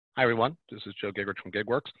Hi, everyone. This is Joe Gigrich from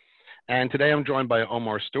GigWorks. And today I'm joined by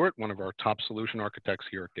Omar Stewart, one of our top solution architects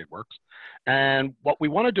here at GigWorks. And what we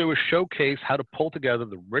want to do is showcase how to pull together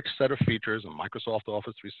the rich set of features of Microsoft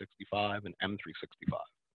Office 365 and M365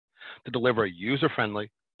 to deliver a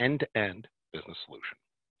user-friendly, end-to-end business solution.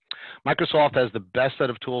 Microsoft has the best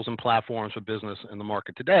set of tools and platforms for business in the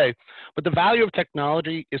market today, but the value of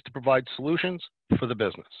technology is to provide solutions for the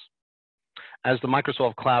business. As the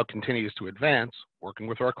Microsoft Cloud continues to advance, working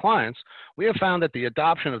with our clients, we have found that the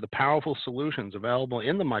adoption of the powerful solutions available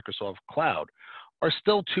in the Microsoft Cloud are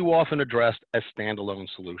still too often addressed as standalone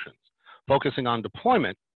solutions, focusing on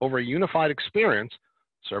deployment over a unified experience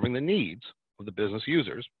serving the needs of the business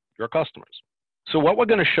users, your customers. So what we're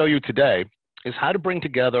going to show you today is how to bring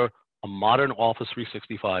together a modern Office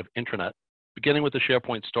 365 intranet, beginning with the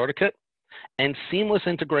SharePoint Starter Kit, and seamless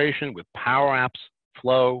integration with Power Apps,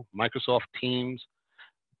 Flow, Microsoft Teams,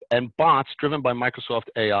 and bots driven by Microsoft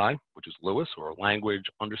AI, which is Lewis, or Language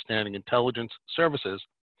Understanding Intelligence Services,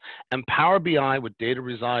 and Power BI with data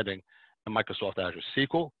residing in Microsoft Azure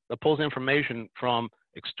SQL that pulls information from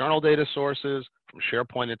external data sources, from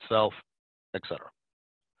SharePoint itself, etc.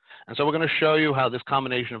 And so we're going to show you how this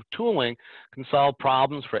combination of tooling can solve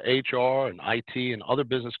problems for HR and IT and other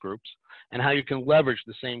business groups, and how you can leverage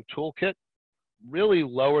the same toolkit, really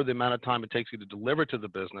lower the amount of time it takes you to deliver to the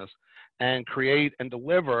business, and create and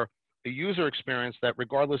deliver a user experience that,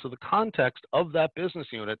 regardless of the context of that business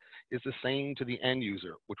unit, is the same to the end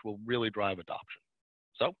user, which will really drive adoption.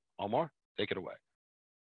 So, Omar, take it away.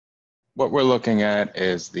 What we're looking at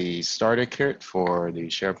is the starter kit for the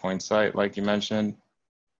SharePoint site, like you mentioned.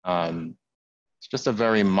 It's just a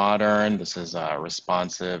very modern, this is a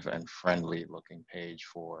responsive and friendly looking page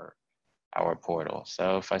for our portal.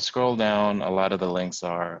 So if I scroll down, a lot of the links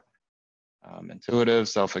are intuitive,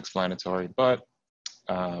 self-explanatory, but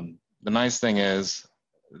the nice thing is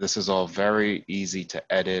this is all very easy to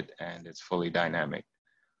edit and it's fully dynamic.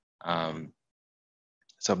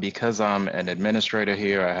 So because I'm an administrator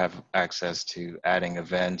here, I have access to adding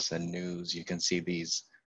events and news. You can see these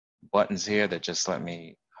buttons here that just let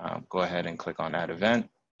me go ahead and click on Add Event.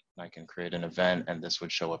 I can create an event and this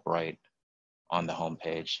would show up right on the home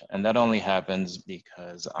page. And that only happens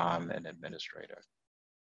because I'm an administrator.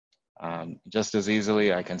 Just as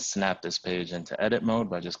easily, I can snap this page into edit mode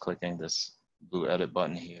by just clicking this blue edit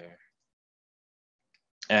button here.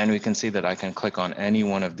 And we can see that I can click on any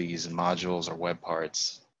one of these modules or web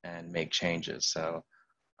parts and make changes. So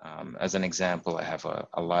as an example, I have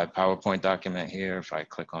a live PowerPoint document here. If I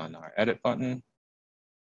click on our edit button,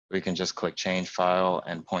 we can just click change file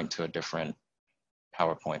and point to a different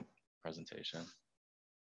PowerPoint presentation.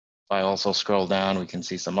 If I also scroll down, we can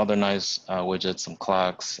see some other nice widgets, some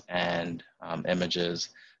clocks and images.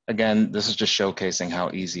 Again, this is just showcasing how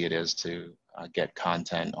easy it is to get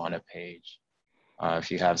content on a page. If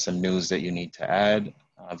you have some news that you need to add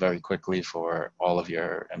very quickly for all of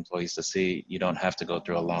your employees to see, you don't have to go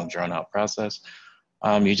through a long drawn out process.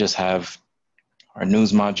 You just have our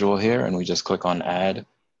news module here and we just click on add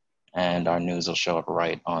and our news will show up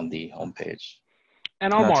right on the home page.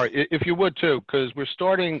 And Omar, if you would too, because we're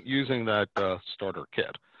starting using that starter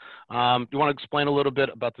kit. Do you want to explain a little bit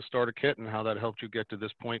about the starter kit and how that helped you get to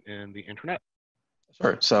this point in the intranet?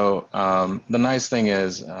 Sure. So the nice thing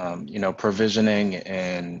is, provisioning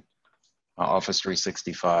in Office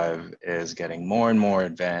 365 is getting more and more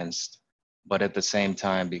advanced, but at the same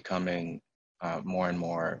time becoming more and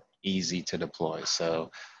more easy to deploy. So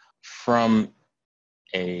from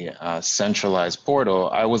a centralized portal,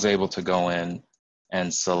 I was able to go in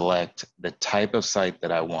and select the type of site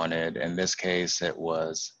that I wanted. In this case, it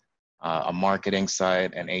was a marketing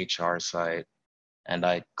site, an HR site, and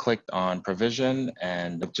I clicked on provision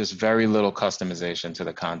and just very little customization to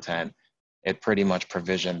the content. It pretty much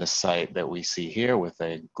provisioned the site that we see here with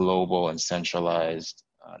a global and centralized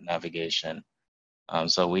navigation.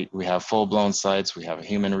 So we have full-blown sites. We have a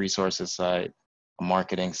human resources site, a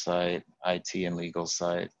marketing site, IT and legal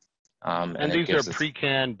site. And these are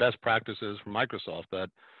pre-canned best practices from Microsoft that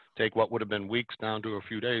take what would have been weeks down to a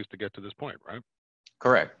few days to get to this point, right?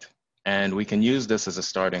 Correct. And we can use this as a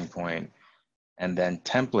starting point and then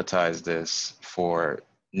templatize this for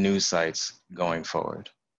new sites going forward.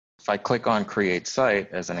 If I click on Create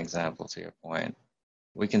Site as an example to your point,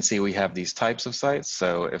 we can see we have these types of sites.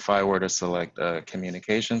 So if I were to select a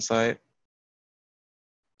communication site,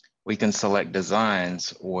 we can select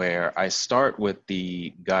designs where I start with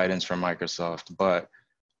the guidance from Microsoft, but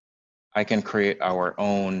I can create our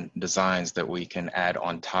own designs that we can add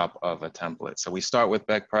on top of a template. So we start with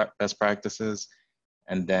best practices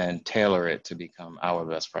and then tailor it to become our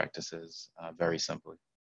best practices very simply.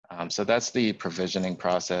 So that's the provisioning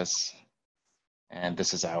process. And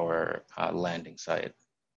this is our landing site.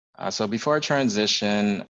 So before I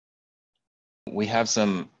transition, we have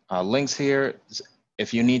some links here.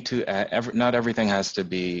 If you need to, not everything has to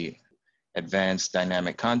be advanced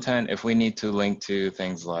dynamic content. If we need to link to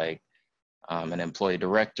things like an employee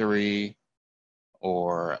directory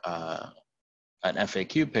or an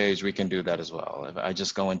FAQ page, we can do that as well. If I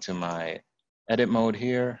just go into my edit mode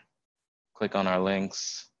here, click on our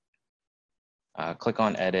links, click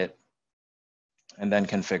on edit, and then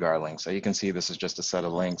configure our links. So you can see this is just a set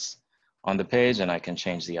of links on the page, and I can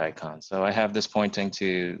change the icon. So I have this pointing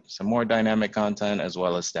to some more dynamic content as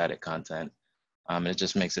well as static content. It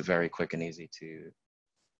just makes it very quick and easy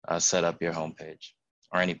to set up your home page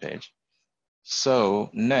or any page. So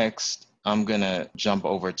next, I'm gonna jump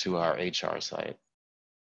over to our HR site.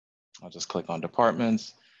 I'll just click on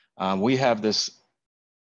departments. We have this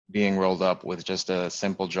being rolled up with just a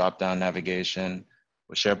simple drop-down navigation.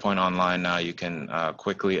 With SharePoint Online now, you can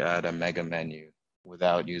quickly add a mega menu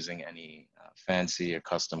without using any fancy or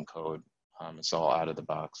custom code. It's all out of the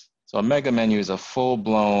box. So a mega menu is a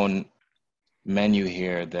full-blown menu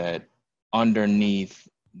here that underneath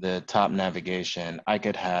the top navigation, I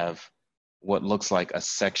could have what looks like a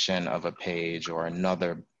section of a page or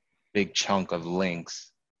another big chunk of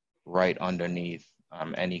links right underneath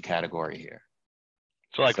any category here.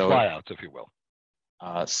 So like flyouts, if you will.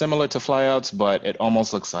 Similar to flyouts, but it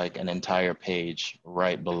almost looks like an entire page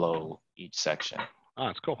right below each section. Oh,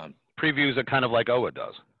 that's cool. Previews it kind of like OA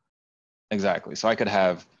does. Exactly. So I could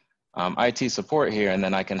have IT support here, and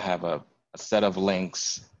then I can have a set of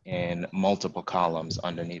links in multiple columns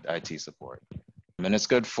underneath IT support. And it's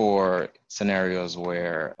good for scenarios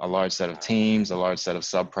where a large set of teams, a large set of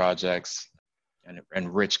sub-projects,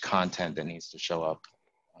 and rich content that needs to show up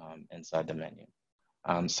inside the menu.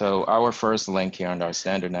 So our first link here under our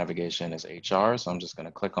standard navigation is HR. So I'm just going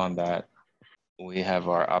to click on that. We have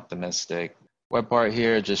our optimistic web part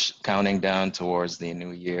here, just counting down towards the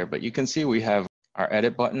new year. But you can see we have our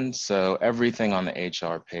edit button. So everything on the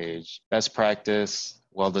HR page, best practice,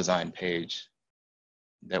 well-designed page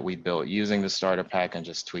that we built using the starter pack and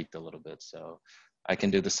just tweaked a little bit. So I can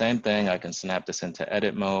do the same thing. I can snap this into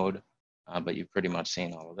edit mode, but you've pretty much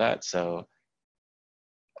seen all of that. So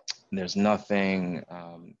there's nothing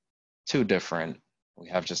too different. We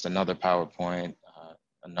have just another PowerPoint,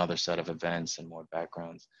 another set of events and more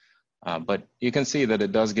backgrounds. But you can see that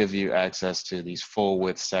it does give you access to these full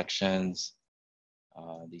width sections,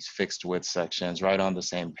 these fixed width sections right on the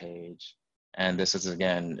same page. And this is,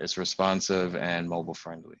 again, it's responsive and mobile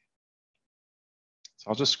friendly. So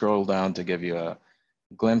I'll just scroll down to give you a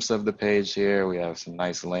glimpse of the page here. We have some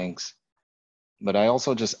nice links, but I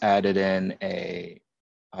also just added in a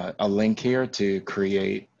link here to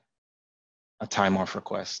create a time off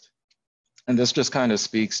request. And this just kind of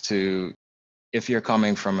speaks to, if you're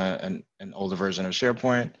coming from an older version of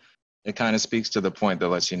SharePoint, it kind of speaks to the point that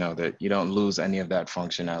lets you know that you don't lose any of that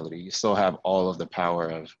functionality. You still have all of the power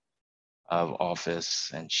of Office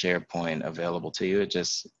and SharePoint available to you.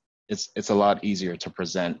 It's a lot easier to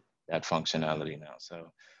present that functionality now.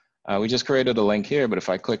 So we just created a link here, but if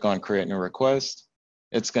I click on create new request,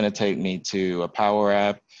 it's going to take me to a Power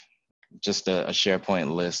App, just a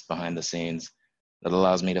SharePoint list behind the scenes that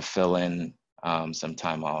allows me to fill in some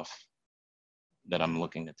time off that I'm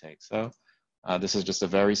looking to take. So this is just a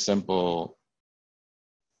very simple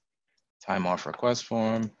time off request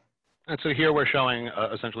form. And so here we're showing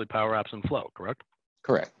essentially Power Apps and Flow, correct?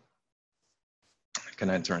 Correct. I can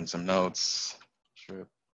enter in some notes. Trip.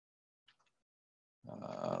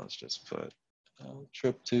 Let's just put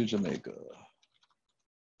trip to Jamaica.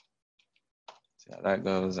 See how that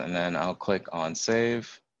goes. And then I'll click on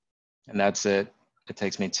save. And that's it. It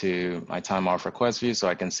takes me to my time off request view, so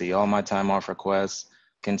I can see all my time off requests.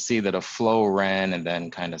 Can see that a flow ran and then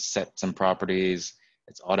kind of set some properties.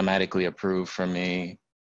 It's automatically approved for me.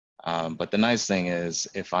 But the nice thing is,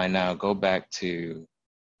 if I now go back to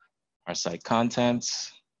our site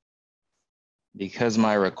contents, because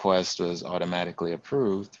my request was automatically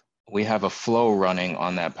approved, we have a flow running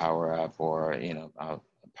on that Power App, or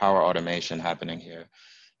Power Automation happening here.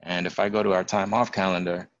 And if I go to our time off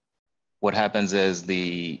calendar, what happens is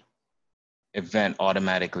the event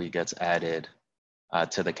automatically gets added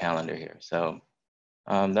to the calendar here. So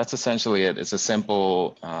that's essentially it. It's a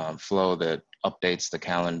simple flow that updates the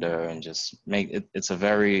calendar and just it's a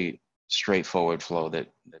very straightforward flow that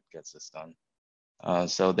gets this done.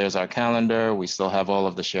 So there's our calendar. We still have all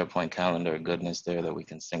of the SharePoint calendar goodness there that we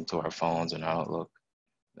can sync to our phones and our Outlook.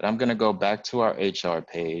 But I'm gonna go back to our HR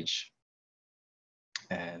page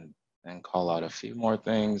and call out a few more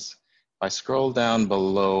things. I scroll down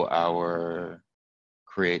below our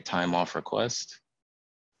create time off request,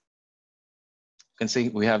 you can see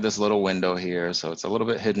we have this little window here. So it's a little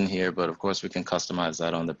bit hidden here, but of course we can customize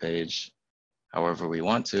that on the page however we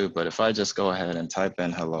want to. But if I just go ahead and type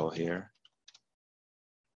in hello here,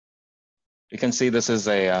 you can see this is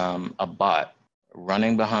a bot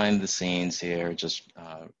running behind the scenes here, just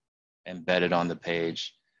embedded on the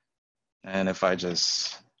page. And if I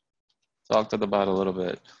just talk to the bot a little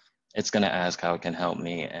bit, it's going to ask how it can help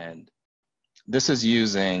me. And this is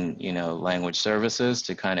using, language services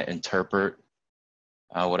to kind of interpret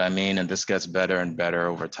what I mean. And this gets better and better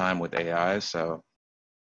over time with AI. So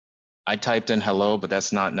I typed in hello, but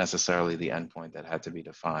that's not necessarily the endpoint that had to be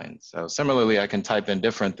defined. So similarly, I can type in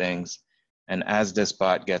different things. And as this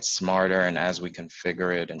bot gets smarter and as we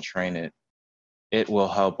configure it and train it, it will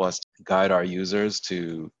help us guide our users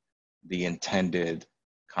to the intended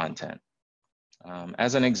content.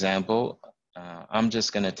 As an example, I'm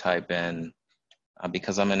just going to type in,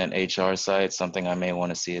 because I'm in an HR site, something I may want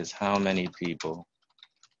to see is how many people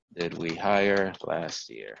did we hire last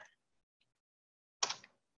year?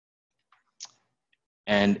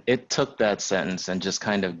 And it took that sentence and just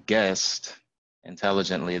kind of guessed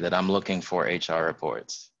intelligently that I'm looking for HR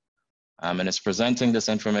reports. And it's presenting this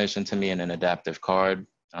information to me in an adaptive card.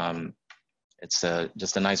 It's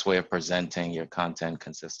just a nice way of presenting your content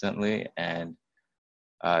consistently. And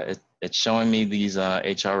it's showing me these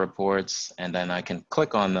HR reports, and then I can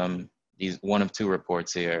click on them, these one of two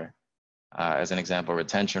reports here, as an example,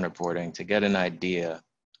 retention reporting, to get an idea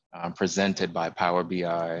presented by Power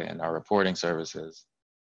BI and our reporting services.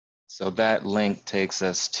 So that link takes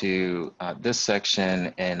us to this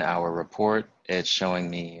section in our report. It's showing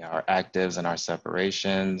me our actives and our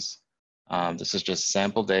separations. This is just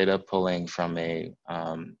sample data pulling from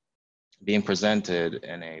being presented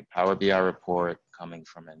in a Power BI report coming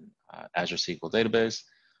from an Azure SQL database.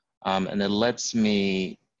 And it lets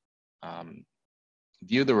me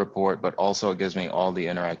view the report, but also it gives me all the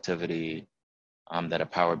interactivity that a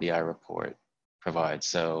Power BI report provides.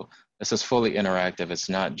 So this is fully interactive. It's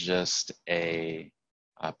not just a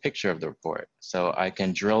picture of the report. So I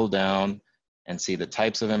can drill down and see the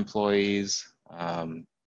types of employees and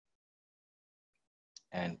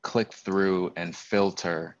click through and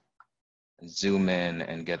filter, zoom in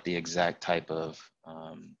and get the exact type of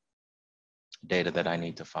data that I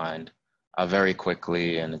need to find very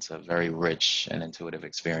quickly. And it's a very rich and intuitive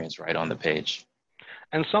experience right on the page.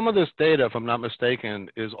 And some of this data, if I'm not mistaken,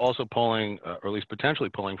 is also pulling, or at least potentially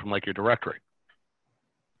pulling from like your directory.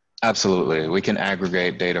 Absolutely. We can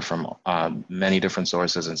aggregate data from many different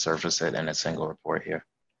sources and surface it in a single report here.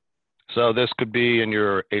 So this could be in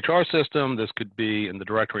your HR system, this could be in the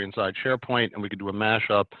directory inside SharePoint, and we could do a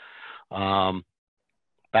mashup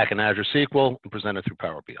back in Azure SQL and present it through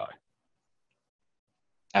Power BI.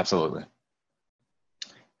 Absolutely.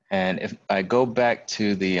 And if I go back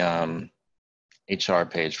to the HR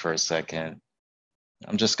page for a second,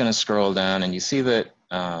 I'm just going to scroll down, and you see that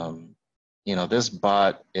this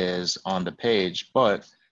bot is on the page, but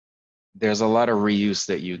there's a lot of reuse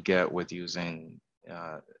that you get with using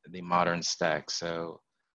the modern stack. So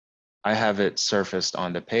I have it surfaced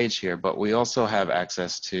on the page here, but we also have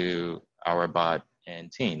access to our bot in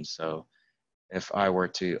Teams. So if I were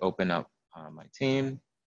to open up my team,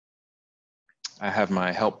 I have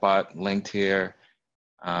my help bot linked here.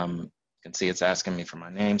 You can see it's asking me for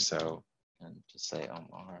my name, so and just say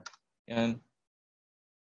Omar again.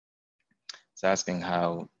 It's asking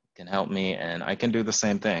how it can help me, and I can do the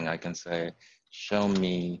same thing. I can say, show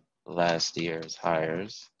me last year's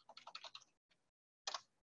hires.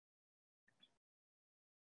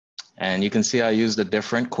 And you can see I used a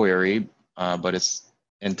different query, but it's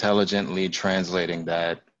intelligently translating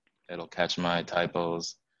that. It'll catch my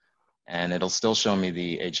typos, and it'll still show me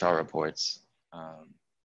the HR reports.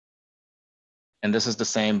 And this is the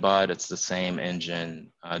same bot, it's the same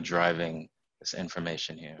engine driving this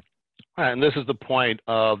information here. All right, and this is the point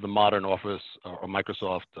of the modern Office or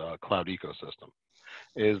Microsoft cloud ecosystem,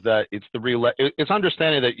 is that it's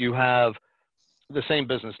understanding that you have the same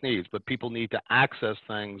business needs, but people need to access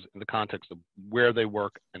things in the context of where they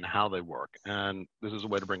work and how they work. And this is a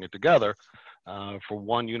way to bring it together for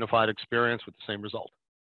one unified experience with the same result.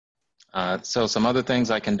 So some other things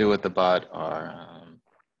I can do with the bot are,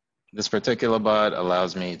 this particular bot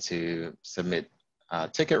allows me to submit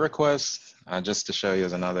ticket requests. Just to show you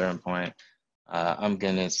as another endpoint, I'm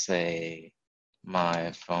gonna say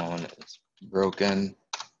my phone is broken.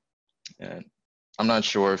 And I'm not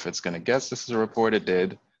sure if it's gonna guess this is a report. It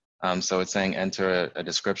did. So it's saying enter a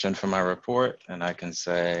description for my report, and I can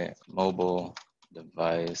say mobile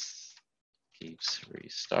device keeps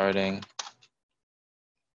restarting.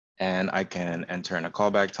 And I can enter in a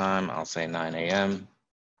callback time. I'll say 9 a.m.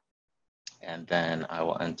 And then I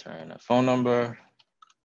will enter in a phone number,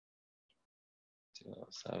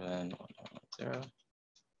 207-1110.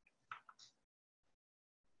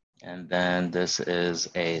 And then this is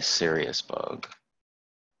a serious bug.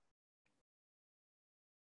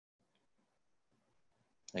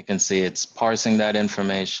 You can see it's parsing that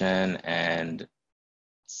information and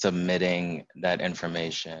submitting that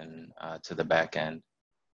information to the back end.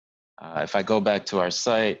 If I go back to our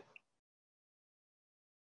site,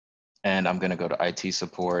 and I'm going to go to IT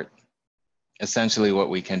support, essentially what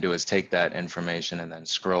we can do is take that information and then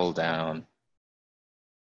scroll down,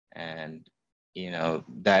 and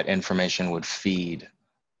that information would feed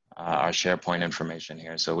our SharePoint information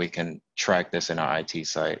here, so we can track this in our IT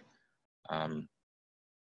site.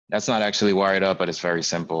 That's not actually wired up, but it's very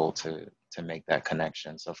simple to make that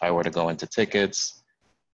connection. So if I were to go into tickets,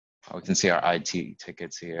 we can see our IT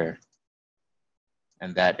tickets here,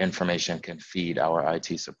 and that information can feed our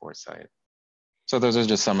IT support site. So those are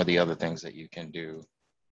just some of the other things that you can do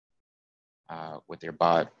with your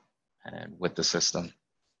bot and with the system.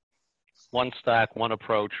 One stack, one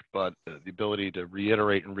approach, but the ability to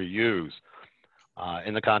reiterate and reuse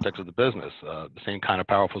in the context of the business, the same kind of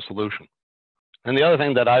powerful solution. And the other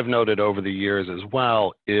thing that I've noted over the years as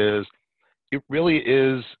well is it really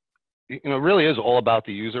is all about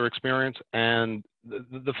the user experience, and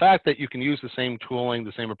the fact that you can use the same tooling,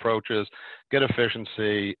 the same approaches, get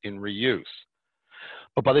efficiency in reuse.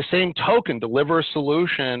 But by the same token, deliver a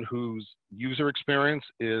solution whose user experience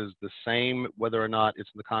is the same, whether or not it's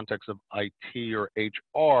in the context of IT or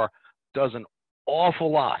HR, does an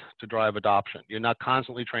awful lot to drive adoption. You're not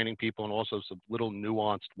constantly training people, and also some little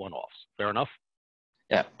nuanced one-offs. Fair enough?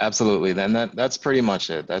 Yeah, absolutely. Then that's pretty much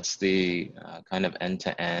it. That's the kind of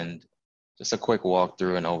end-to-end, just a quick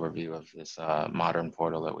walkthrough and overview of this modern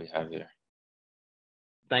portal that we have here.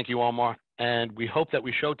 Thank you, Omar. And we hope that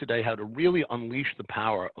we showed today how to really unleash the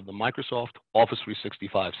power of the Microsoft Office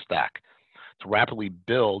 365 stack to rapidly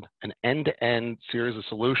build an end-to-end series of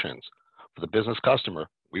solutions for the business customer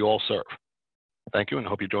we all serve. Thank you, and I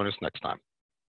hope you join us next time.